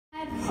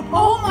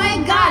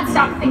my God,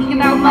 stop thinking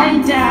about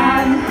my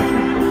dad.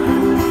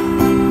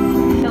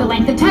 The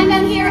length of time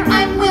down here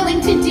I'm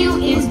willing to do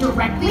is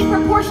directly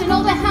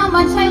proportional to how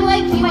much I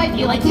like you. I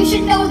feel like you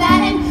should know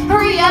that and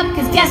hurry up,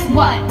 cause guess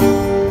what?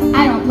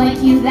 I don't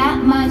like you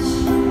that much.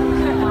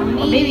 Or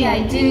maybe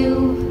I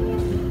do.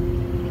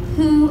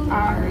 Who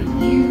are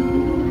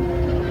you?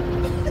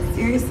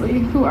 Seriously,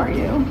 who are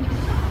you?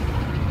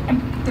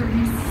 I'm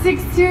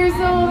 36 years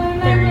old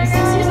and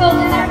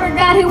I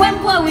forgot who I'm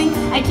blowing.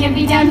 I can't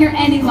be down here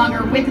any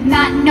longer with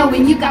not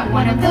knowing. You got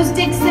one of those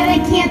dicks that I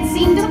can't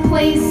seem to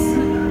place.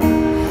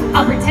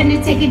 I'll pretend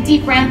to take a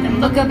deep breath and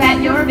look up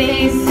at your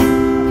face.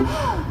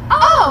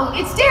 Oh,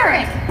 it's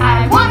Derek.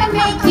 I wanna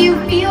make you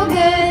feel good.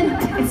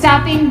 And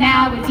stopping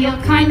now would feel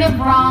kind of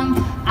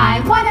wrong.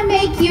 I wanna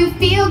make you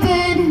feel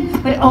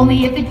good, but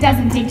only if it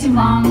doesn't take too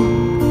long.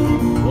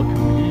 What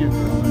comedians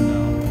are on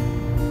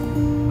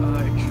now?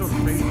 Extra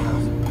face.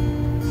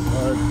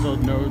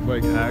 Episode knows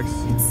like acts.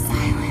 It's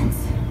silence.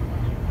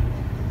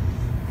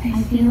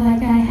 I feel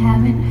like I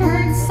haven't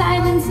heard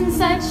silence in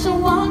such a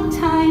long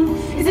time.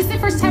 Is this the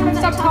first time I've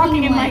stopped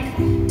talking in like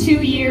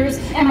 2 years?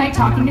 Am I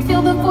talking to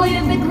fill the void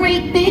of the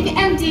great big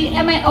empty?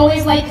 Am I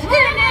always like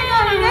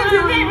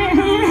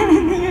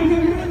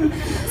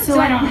so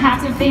I don't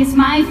have to face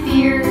my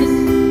fears?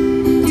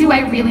 Do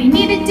I really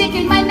need a dick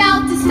in my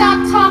mouth to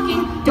stop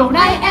talking? Don't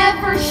I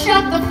ever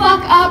shut the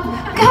fuck up?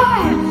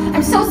 God,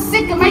 I'm so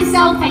sick of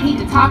myself. I need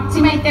to talk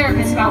to my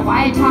therapist about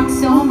why I talk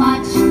so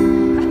much.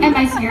 Am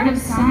I scared of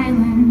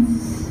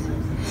silence?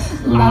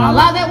 La la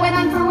la, that went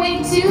on for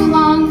way too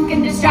long.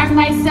 Can distract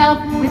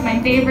myself with my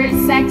favorite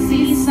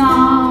sexy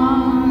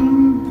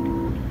song.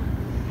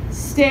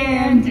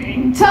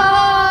 Standing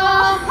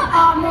tall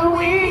on the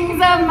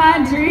wings of my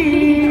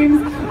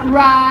dreams.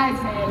 Rise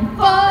and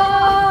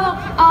fall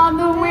on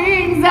the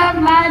wings of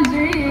my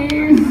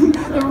dreams.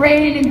 The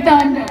rain and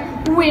thunder,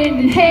 wind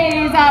and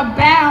haze are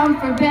bound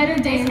for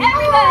better days.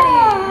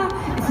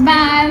 Everybody! It's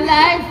my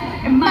life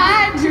and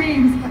my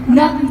dreams.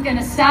 Nothing's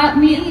gonna stop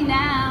me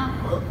now.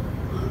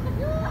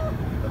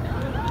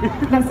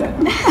 That's it.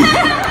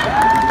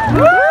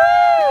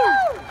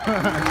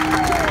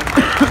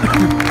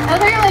 I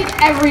think like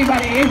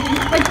everybody,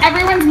 like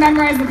everyone's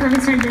memorized the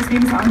Perfect Strangers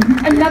theme song.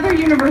 Another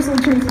universal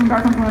truth from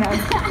Garfunkel and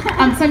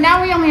Oates. So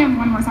now we only have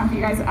one more song for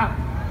you guys up.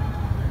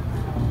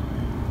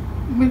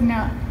 With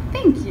no,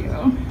 thank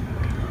you.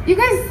 You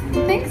guys,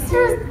 thanks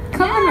for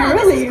coming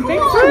early. Cool.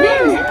 Thanks for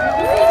being here.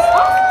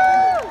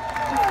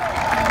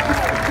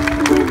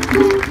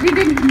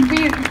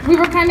 We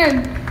were kind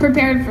of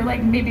prepared for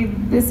like maybe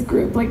this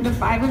group, like the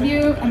 5 of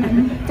you, and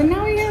then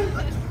now we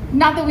have,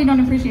 not that we don't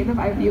appreciate the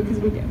 5 of you, because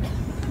we do.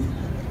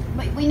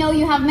 But we know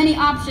you have many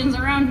options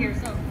around here,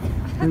 so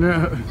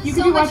No. you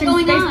could be watching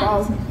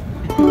Spaceballs.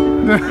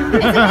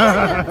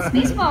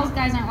 Spaceballs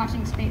guys aren't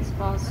watching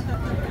Spaceballs.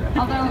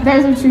 Although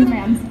there's a true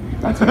fans.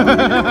 That's right.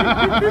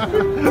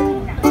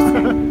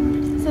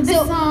 So this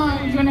song,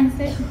 do you want to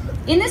say it?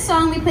 In this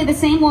song, we play the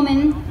same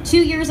woman 2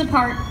 years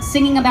apart,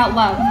 singing about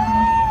love.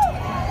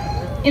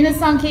 In this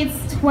song, Kate's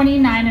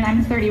 29 and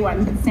I'm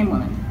 31, but the same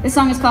woman. This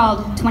song is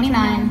called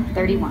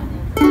 2931.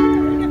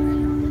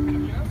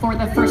 For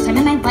the first time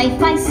in my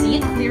life, I see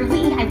it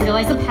clearly. I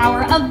realize the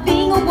power of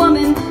being a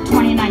woman.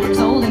 29 years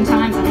old and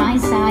time's on my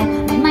side.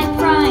 I'm in my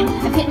prime,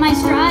 I've hit my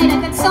stride.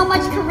 I've got so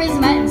much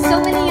charisma and so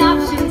many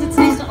options. It's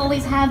nice to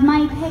always have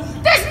my pick.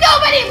 There's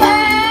nobody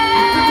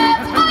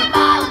left! I'm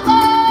all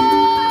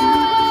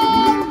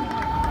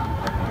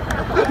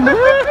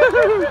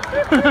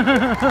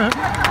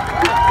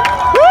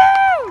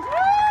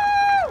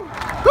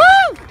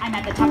I'm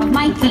at the top of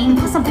my game,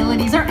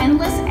 possibilities are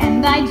endless,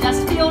 and I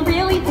just feel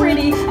really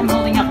pretty. I'm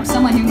holding up for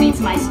someone who meets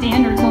my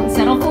standards, won't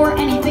settle for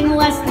anything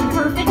less than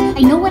perfect.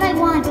 I know what I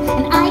want,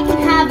 and I can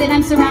have it.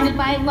 I'm surrounded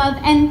by love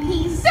and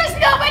peace. There's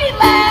nobody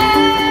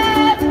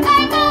left!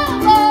 I'm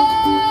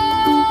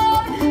alone!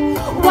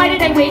 Why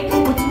did I wait?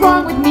 What's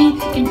wrong with me?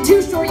 In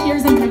 2 short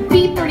years, I'm gonna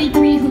be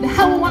 33. Who the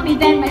hell will want me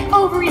then? My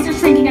ovaries are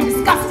shrinking, I'm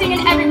disgusting,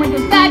 and everyone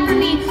feels bad for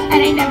me.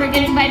 And I never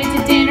get invited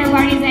to dinner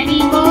parties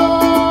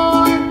anymore.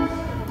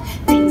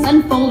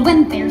 Unfold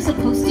when they're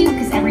supposed to,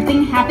 cause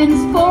everything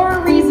happens for a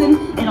reason.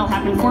 It'll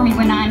happen for me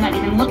when I'm not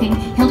even looking.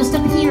 He'll just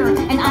appear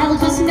and I'll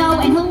just know,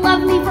 and he'll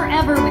love me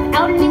forever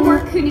without any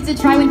work. Who needs to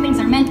try when things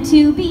are meant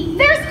to be?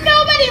 There's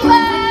nobody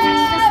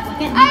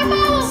left! I'm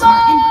all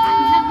alone!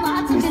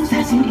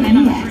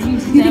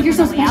 You think you're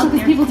so special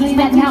because people tell you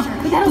that now,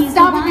 but that'll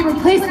stop and be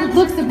replaced with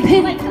looks of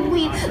pity.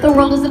 The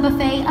world is a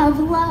buffet of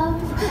love.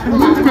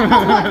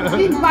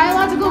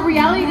 Biological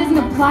reality doesn't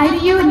apply to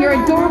you and your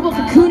adorable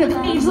cocoon of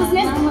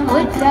agelessness? Well,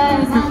 it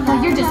does.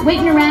 Well, you're just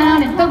waiting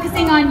around and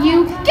focusing on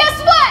you.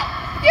 Guess what?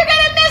 You're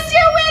gonna miss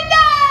your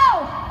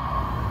window!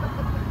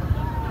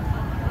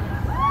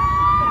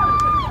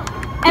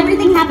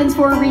 Everything happens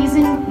for a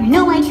reason. You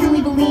know I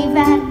truly believe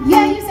that.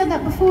 Yeah, you said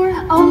that before.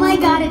 Oh my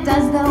God, it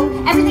does though.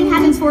 Everything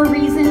happens for a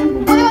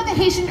reason. What about the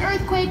Haitian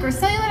earthquake or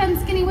cellulite on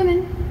skinny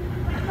women?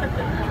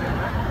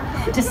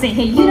 Just say,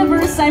 hey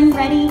universe, I'm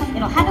ready.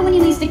 It'll happen when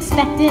you least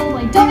expect it. Well,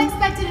 I don't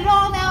expect it at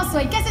all now, so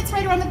I guess it's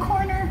right around the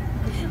corner.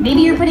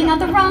 Maybe you're putting out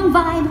the wrong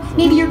vibe.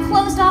 Maybe you're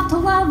closed off to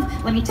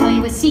love. Let me tell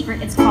you a secret.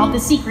 It's called The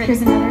Secret.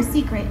 Here's another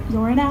secret.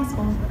 You're an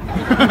asshole.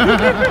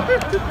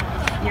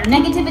 Your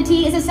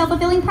negativity is a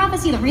self-fulfilling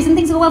prophecy. The reason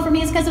things go well for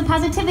me is because of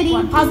positivity.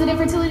 Well, positive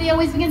fertility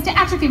always begins to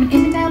atrophy when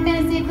infantile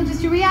fantasy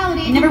eclipses your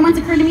reality. It never once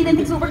occurred to me that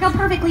things will work out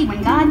perfectly.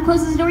 When God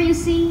closes a door, you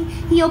see,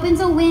 He opens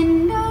a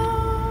window.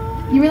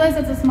 You realize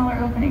that's a smaller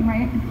opening,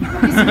 right?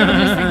 You used to be able to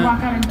just like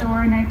walk out a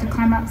door and I have to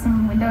climb up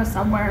some window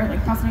somewhere,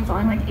 like possibly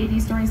falling like 80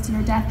 stories to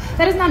your death.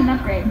 That is not an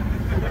upgrade.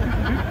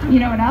 You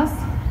know what else?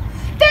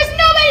 There's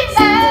nobody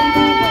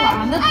there!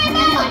 On the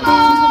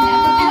planet.